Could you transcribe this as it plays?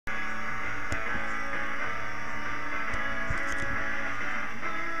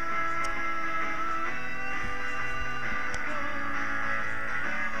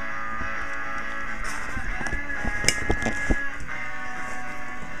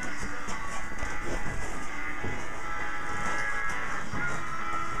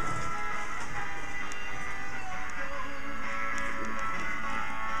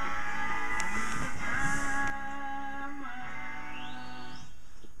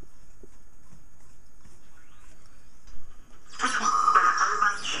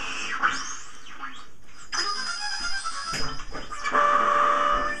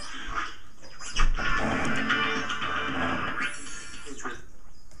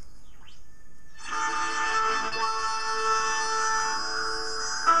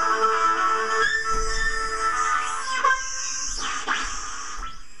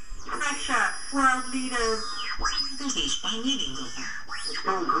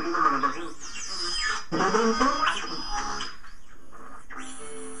At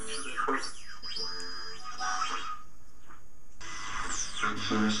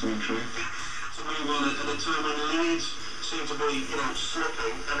a time when Leeds seem to be,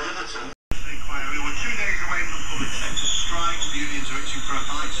 slipping, and Everton. Inquiry. We're 2 days away from public sector strikes. The unions are itching for a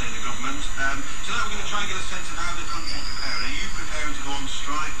bite, saying the government. So now we're going to try and get a sense of how the country's preparing. Are you preparing to go on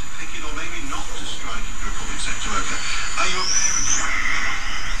strike, to pick it, or maybe not to strike if you're a public sector worker? Are you preparing to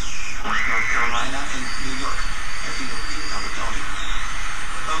North Carolina en New York heb je nog 4 aan betaling.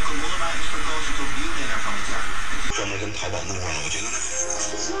 Welke Mollema is verkozen tot wielrenner van het jaar. 专门跟淘宝弄上了，我觉得呢。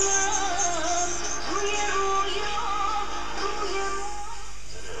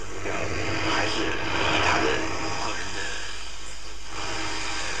还是以他的个人的。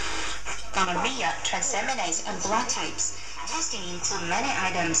Gonorrhea, transaminase, and blood types. Testing includes many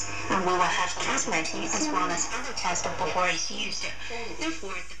items, and we will have transplanting as well as other tests before it's used.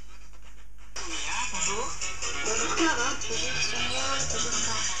 Therefore,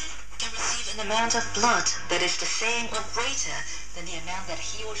 can receive an amount of blood that is the same or greater than the amount that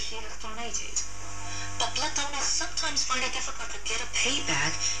he or she has donated. But blood donors sometimes find it difficult to get a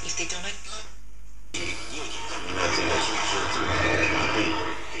payback if they donate blood.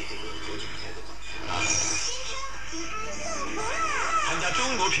 参加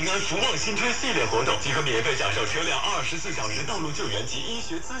中国平安福旺新春系列活动，即可免费享受车辆24小时道路救援及医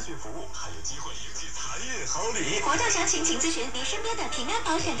学咨询服务，还有机会赢取财运好礼。活动详情请咨询您身边的平安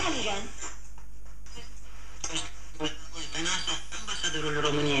保险代理人。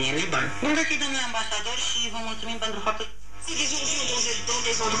Les urgences dans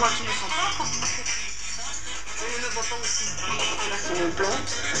des endroits qui ne sont pas transportés. Je le vois pas aussi. Là, c'est une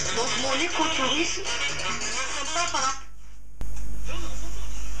plante. Donc, mon écotourisme ne sont pas par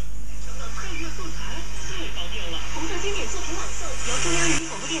红色经典作品朗诵由中央人民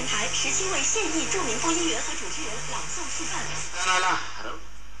广播电台17位现役著名播音员和主持人朗诵示范。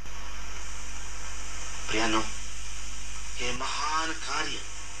प्रियानो हे महान कार्य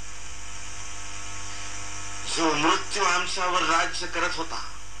जो मृत्यू आमच्यावर राज्य करत होता.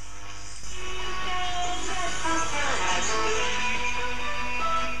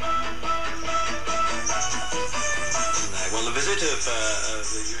 Well, the visit of the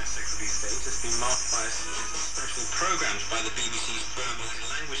US Secretary of State has been marked by special programs by the BBC's Burmese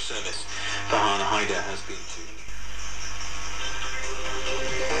language service. Farhana Haider has been tuning in.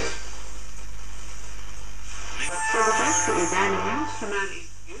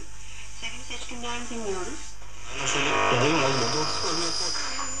 Sevgili seçkinler dinliyoruz.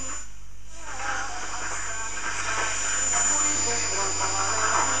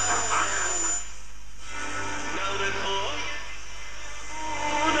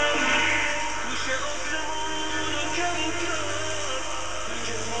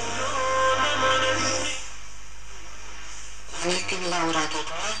 Victim Laura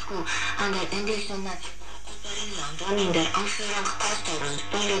Tatoescu aan de Eddystone in London in de afvurig restaurant.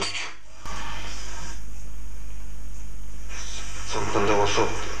 좀 더 할 수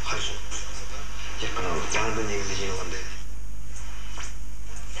없어서 약간 양분 얘기 드시는 건데.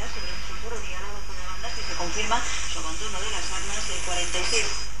 Sobre un futuro diálogo con la banda si se confirma su abandono de las armas del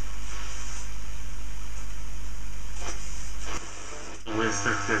 46.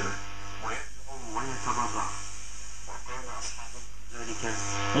 ويستغفر ويتضرع وكان أصحاب ذلك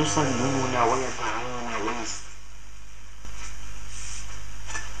يصلون ويدعون ويستغفرون.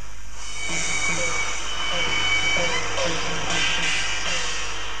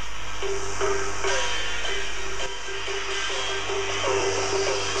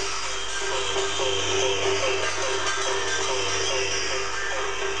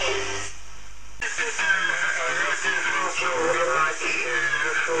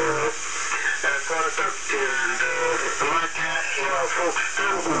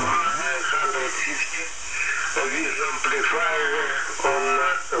 With amplifier on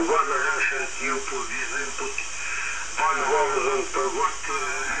 1 Russian tube with input 1000 per watt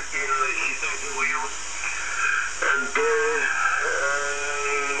in CW, and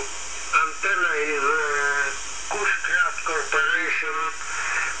antenna is Kushkrat Corporation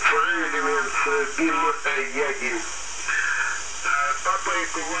for elements BIM Yagin. Papa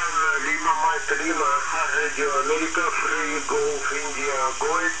Equal Lima Mike Lima Radio America Free Golf India. Go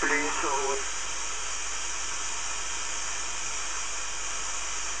ahead please. Over.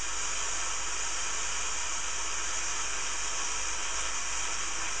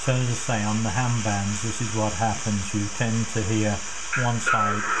 So as I say, on the ham bands, this is what happens. You tend to hear one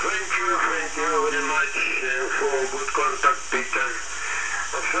side. Thank you very much for good contact, Peter.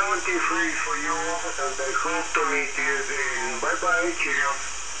 73 for you, and I hope to meet you again. Bye bye, cheerio.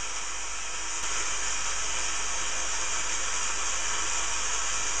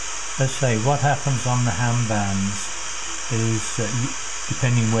 let's say what happens on the ham bands is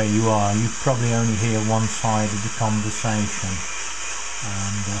depending where you are, you probably only hear one side of the conversation,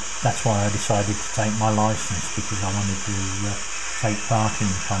 and that's why I decided to take my license, because I wanted to take part in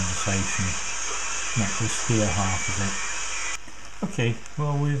the conversation, not just hear half of it. Okay,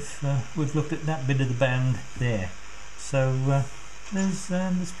 well we've looked at that bit of the band there, so there's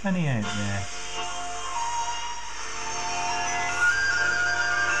plenty out there.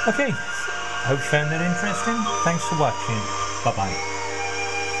 Okay, hope you found that interesting. Thanks for watching. Bye bye.